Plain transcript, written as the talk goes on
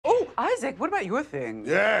Isaac, what about your thing?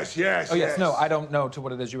 Yes. Oh, yes, no, I don't know to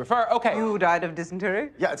what it is you refer. Okay. You died of dysentery?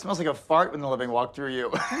 Yeah, it smells like a fart when the living walked through you.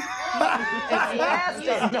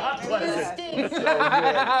 Yes, not pleasant.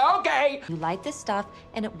 Okay. You light this stuff,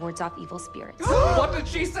 and it wards off evil spirits. What did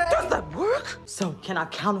she say? Does that work? So, can I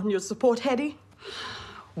count on your support, Hetty?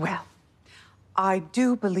 Well, I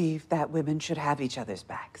do believe that women should have each other's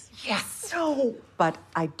backs. Yes. No. But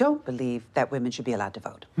I don't believe that women should be allowed to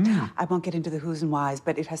vote. I won't get into the who's and whys,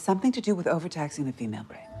 but it has something to do with overtaxing the female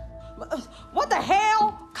brain. What the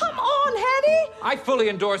hell? Come on, Hetty. I fully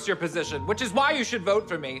endorse your position, which is why you should vote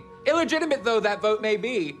for me. Illegitimate though that vote may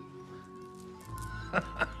be.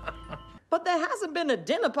 But there hasn't been a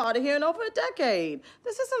dinner party here in over a decade.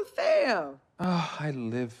 This isn't fair. Oh, I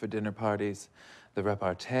live for dinner parties. The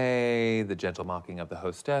repartee, the gentle mocking of the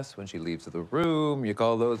hostess when she leaves the room. You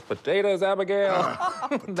call those potatoes, Abigail?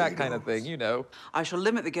 That kind of thing, you know. I shall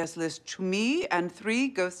limit the guest list to me and 3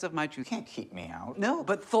 ghosts of my choosing. You can't keep me out. No,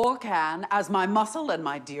 but Thor can, as my muscle and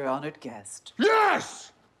my dear honored guest.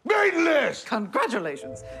 Yes! Main list!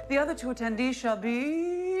 Congratulations. The other 2 attendees shall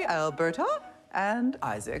be Alberta and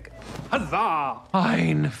Isaac. Huzzah!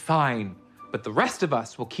 Fine. But the rest of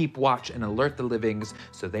us will keep watch and alert the livings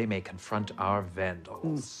so they may confront our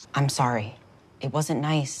vandals. I'm sorry. It wasn't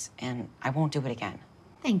nice, and I won't do it again.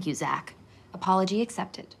 Thank you, Zach. Apology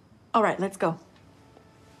accepted. All right, let's go.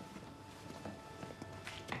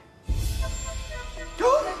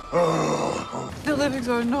 The livings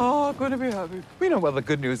are not going to be happy. You know, well, the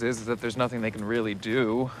good news is that there's nothing they can really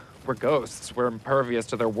do. We're ghosts. We're impervious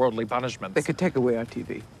to their worldly punishments. They could take away our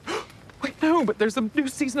TV. Wait, no, but there's a new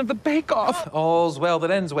season of The Bake Off. All's well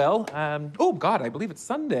that ends well. Oh, God, I believe it's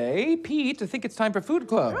Sunday. Pete, I think it's time for Food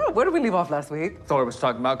Club. Oh, where did we leave off last week? Thor was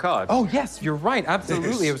talking about cod. Oh, yes, you're right.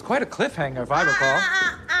 Absolutely. It was quite a cliffhanger, if I recall.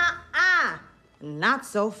 Not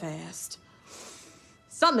so fast.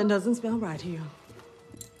 Something doesn't smell right here.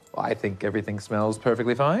 Well, I think everything smells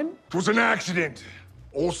perfectly fine. It was an accident.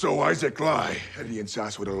 Also, Isaac lied. Hetty and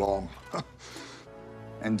Sass went along.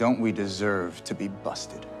 And don't we deserve to be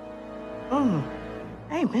busted?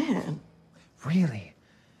 Amen. Really?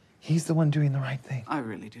 He's the one doing the right thing. I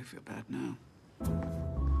really do feel bad now.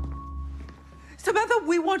 Samantha,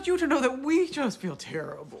 we want you to know that we just feel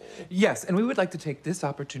terrible. Yes, and we would like to take this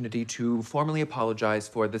opportunity to formally apologize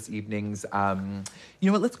for this evening's, you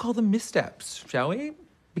know what, let's call them missteps, shall we?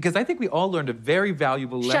 Because I think we all learned a very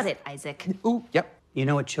valuable lesson. Shut it, Isaac. Ooh, yep. You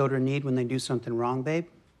know what children need when they do something wrong, babe?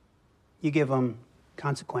 You give them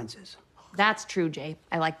consequences. That's true, Jay.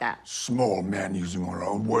 I like that. Small man using our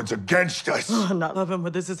own words against us. I'm not loving where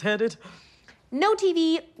this is headed. No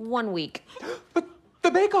TV, 1 week. But the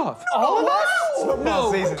Bake Off. All of us?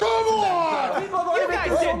 No. Come on! You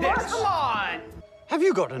guys did this. Come on. Have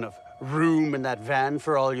you got enough room in that van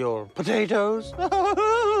for all your potatoes?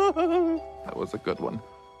 That was a good one.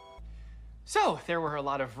 So, there were a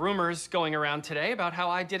lot of rumors going around today about how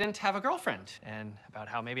I didn't have a girlfriend, and about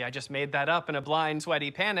how maybe I just made that up in a blind, sweaty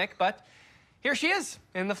panic, but here she is,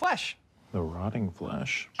 in the flesh. The rotting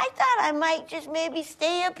flesh. I thought I might just maybe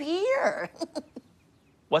stay up here.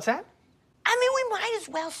 What's that? I mean, we might as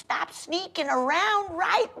well stop sneaking around,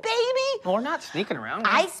 right, baby? Well, we're not sneaking around.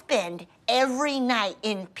 I spend every night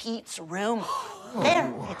in Pete's room.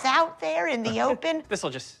 There, it's out there in the open. This'll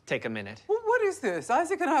just take a minute. Well, what is this?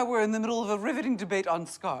 Isaac and I were in the middle of a riveting debate on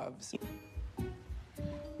scarves.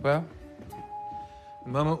 Well,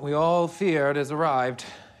 the moment we all feared has arrived.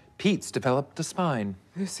 Pete's developed a spine.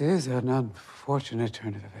 This is an unfortunate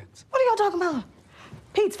turn of events. What are y'all talking about?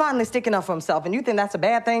 Pete's finally sticking up for himself, and you think that's a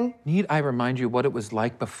bad thing? Need I remind you what it was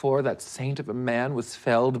like before that saint of a man was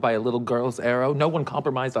felled by a little girl's arrow? No one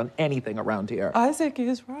compromised on anything around here. Isaac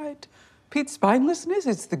is right. Pete's spinelessness,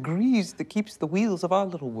 it's the grease that keeps the wheels of our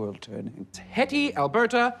little world turning. It's Hetty,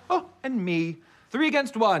 Alberta, and me. 3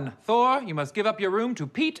 against 1. Thor, you must give up your room to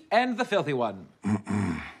Pete and the filthy one.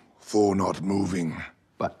 Thor not moving.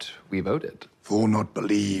 But we voted. Thor not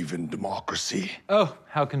believe in democracy. Oh,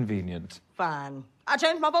 how convenient. Fine. I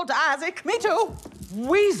changed my vote to Isaac. Me too.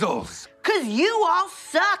 Weasels! 'Cause you all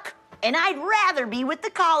suck, and I'd rather be with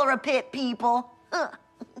the cholera pit people.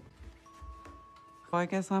 I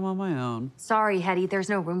guess I'm on my own. Sorry, Hetty, there's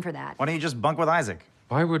no room for that. Why don't you just bunk with Isaac?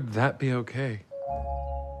 Why would that be okay?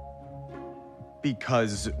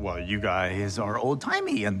 Because, well, you guys are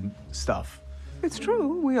old-timey and stuff. It's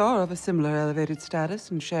true. We are of a similar elevated status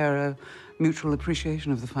and share a mutual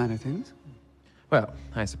appreciation of the finer things. Well,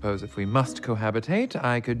 I suppose if we must cohabitate,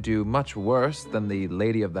 I could do much worse than the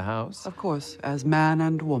lady of the house. Of course, as man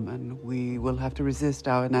and woman, we will have to resist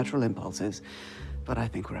our natural impulses. But I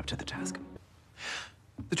think we're up to the task.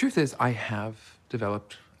 The truth is, I have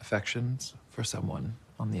developed affections for someone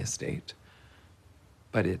on the estate.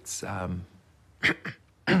 But it's, oh,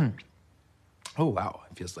 wow.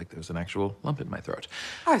 It feels like there's an actual lump in my throat.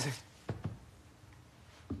 Isaac,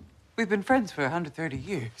 we've been friends for 130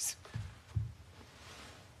 years.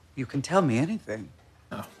 You can tell me anything.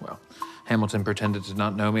 Oh, well, Hamilton pretended to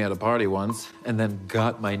not know me at a party once, and then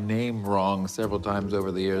got my name wrong several times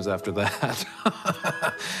over the years after that.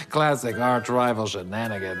 Classic arch-rival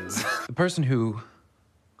shenanigans. The person who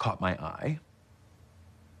caught my eye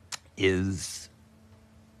is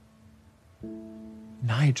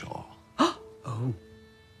Nigel. Oh.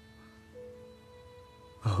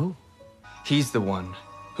 Oh. He's the one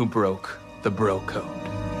who broke the bro code.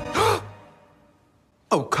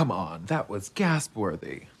 Oh, come on. That was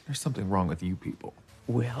gasp-worthy. There's something wrong with you people.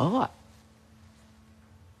 Well,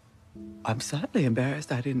 I'm slightly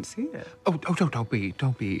embarrassed I didn't see it. Oh, don't be.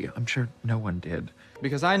 I'm sure no one did.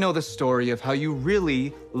 Because I know the story of how you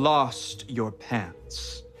really lost your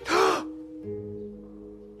pants.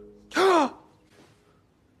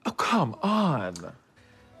 Oh, come on.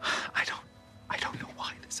 I don't know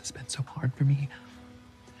why this has been so hard for me.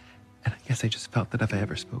 And I guess I just felt that if I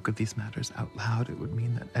ever spoke of these matters out loud, it would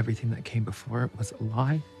mean that everything that came before it was a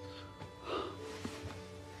lie.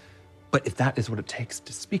 But if that is what it takes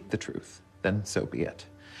to speak the truth, then so be it.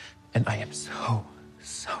 And I am so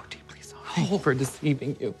deeply sorry for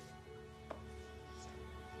deceiving you.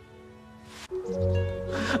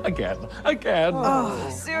 Again. Oh,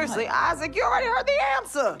 seriously, Isaac, you already heard the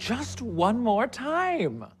answer. Just one more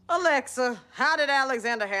time. Alexa, how did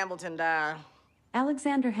Alexander Hamilton die?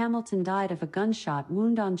 Alexander Hamilton died of a gunshot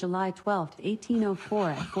wound on July 12, 1804,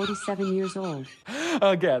 at 47 years old.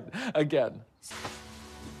 Again.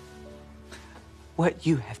 What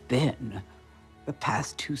you have been the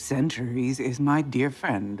past 2 centuries is my dear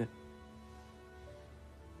friend.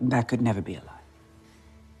 That could never be a lie.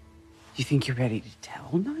 You think you're ready to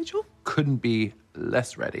tell, Nigel? Couldn't be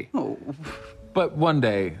less ready. Oh. But one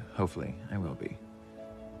day, hopefully, I will be.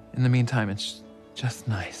 In the meantime, it's just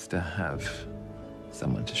nice to have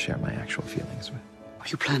someone to share my actual feelings with. Are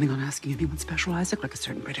you planning on asking anyone special, Isaac? Like a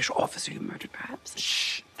certain British officer you murdered, perhaps?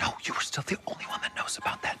 Shh. No, you were still the only one that knows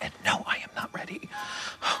about that. And no, I am not ready.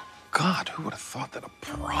 Oh, God, who would have thought that a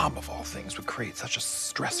prom of all things would create such a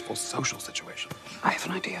stressful social situation? I have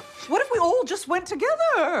an idea. What if we all just went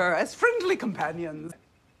together as friendly companions?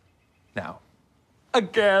 Now,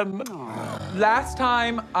 again. Last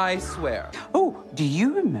time, I swear. Oh, do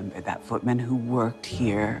you remember that footman who worked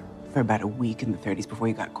here for about a week in the 30s before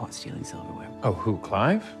he got caught stealing silverware? Oh, who,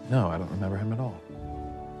 Clive? No, I don't remember him at all.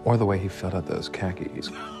 Or the way he filled out those khakis.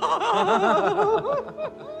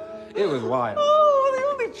 It was wild. Oh, the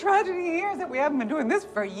only tragedy here is that we haven't been doing this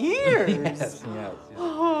for years. Yes.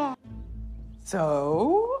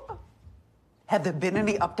 So, have there been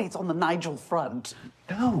any updates on the Nigel front?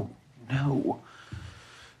 No,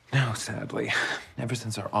 sadly. Ever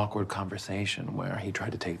since our awkward conversation where he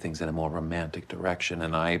tried to take things in a more romantic direction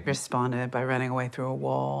and I Responded by running away through a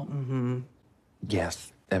wall. Mm-hmm.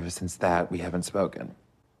 Yes, ever since that, we haven't spoken.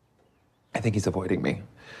 I think he's avoiding me.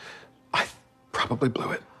 I probably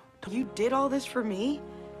blew it. You did all this for me?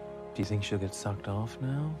 Do you think she'll get sucked off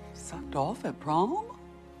now? Sucked off at prom?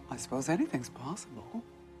 I suppose anything's possible.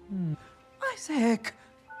 Isaac,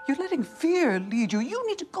 you're letting fear lead you. You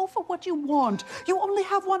need to go for what you want. You only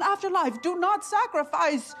have one afterlife. Do not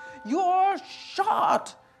sacrifice your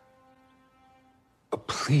shot. Oh,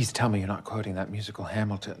 please tell me you're not quoting that musical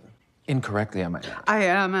Hamilton. Incorrectly, I might add. I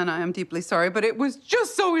am, and I am deeply sorry, but it was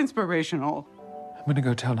just so inspirational. I'm gonna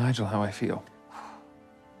go tell Nigel how I feel.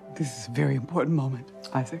 This is a very important moment,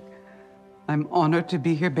 Isaac. I'm honored to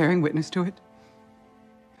be here bearing witness to it.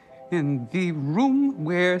 In the room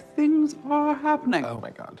where things are happening. Oh my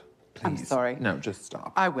God. Please. I'm sorry. No, just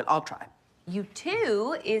stop. I will. I'll try.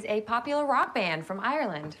 U2 is a popular rock band from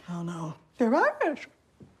Ireland. Oh, no. They're Irish.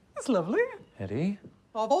 It's lovely. Hetty?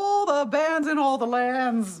 Of all the bands in all the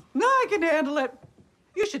lands, I can handle it.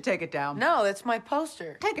 You should take it down. No, that's my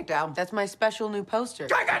poster. Take it down. That's my special new poster.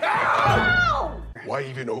 Take it down! Why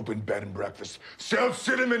even open bed and breakfast? Sell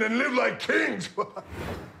cinnamon and live like kings!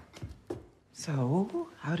 So,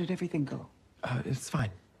 how did everything go? It's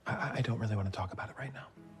fine. I don't really want to talk about it right now.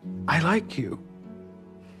 I like you.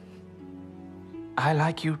 I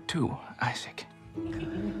like you too, Isaac.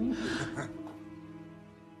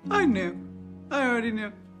 I knew. I already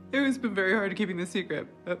knew. It's been very hard keeping this secret.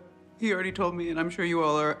 He already told me, and I'm sure you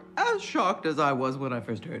all are as shocked as I was when I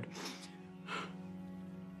first heard.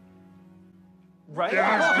 Right?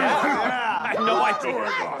 Yeah. I had no idea.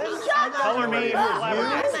 Color me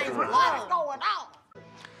What's going on?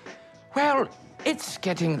 Well, it's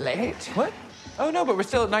getting late. What? Oh, no, but we're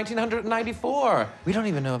still at 1994. We don't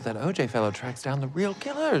even know if that OJ fellow tracks down the real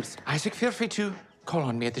killers. Isaac, feel free to call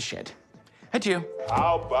on me at the shed. Adieu.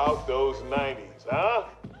 How about those 90s, huh?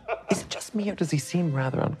 Is it just me, or does he seem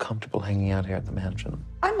rather uncomfortable hanging out here at the mansion?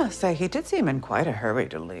 I must say, he did seem in quite a hurry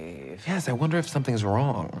to leave. Yes, I wonder if something's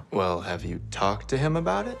wrong. Well, have you talked to him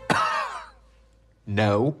about it?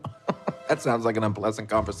 No. That sounds like an unpleasant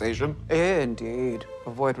conversation. Indeed.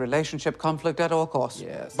 Avoid relationship conflict at all costs.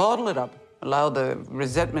 Yes. Bottle it up. Allow the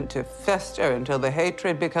resentment to fester until the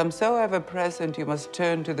hatred becomes so ever-present you must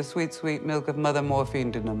turn to the sweet, sweet milk of Mother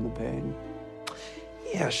Morphine to numb the pain.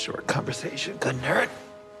 Yeah, short conversation. Good nerd.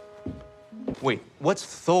 Wait, what's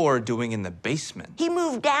Thor doing in the basement? He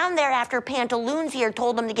moved down there after Pantaloons here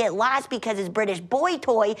told him to get lost because his British boy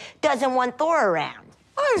toy doesn't want Thor around.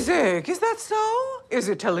 Isaac, is that so? Is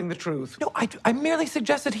it telling the truth? No, I merely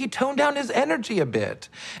suggested he tone down his energy a bit.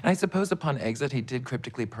 And I suppose upon exit, he did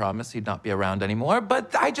cryptically promise he'd not be around anymore,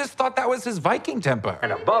 but I just thought that was his Viking temper.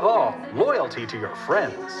 And above all, loyalty to your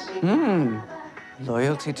friends.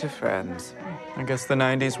 Loyalty to friends. I guess the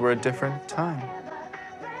 90s were a different time.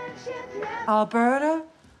 Alberta?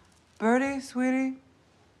 Bertie, sweetie,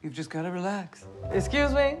 you've just got to relax.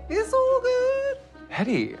 Excuse me? It's all good.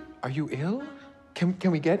 Hetty, are you ill?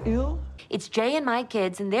 Can we get ill? It's Jay and my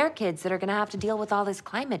kids and their kids that are gonna have to deal with all this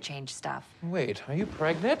climate change stuff. Wait, are you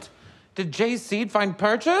pregnant? Did Jay's seed find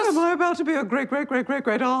purchase? Am I about to be a great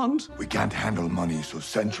aunt? We can't handle money, so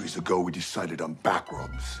centuries ago we decided on back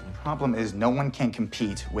rubs. The problem is no one can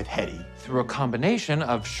compete with Hetty. Through a combination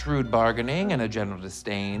of shrewd bargaining and a general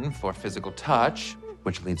disdain for physical touch,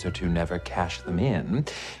 which leads her to never cash them in,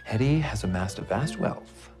 Hetty has amassed a vast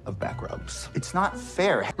wealth of back rubs. It's not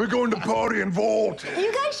fair. We're going to party and vault.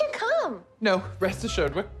 You guys should come. No, rest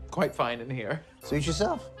assured, we're quite fine in here. Suit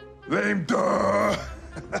yourself. Lame duh.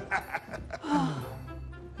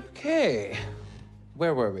 Okay,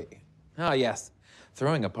 where were we? Ah, yes,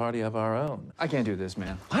 throwing a party of our own. I can't do this,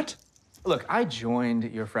 man. What? Look, I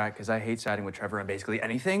joined your frat because I hate siding with Trevor on basically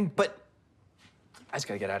anything, but I just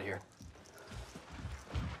gotta get out of here.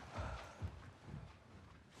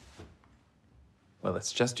 Well,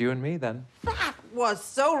 it's just you and me then. That was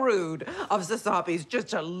so rude of Sasabi's just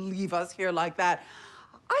to leave us here like that.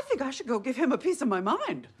 I think I should go give him a piece of my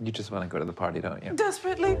mind. You just want to go to the party, don't you?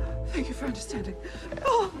 Desperately. Thank you for understanding.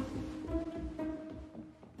 Oh.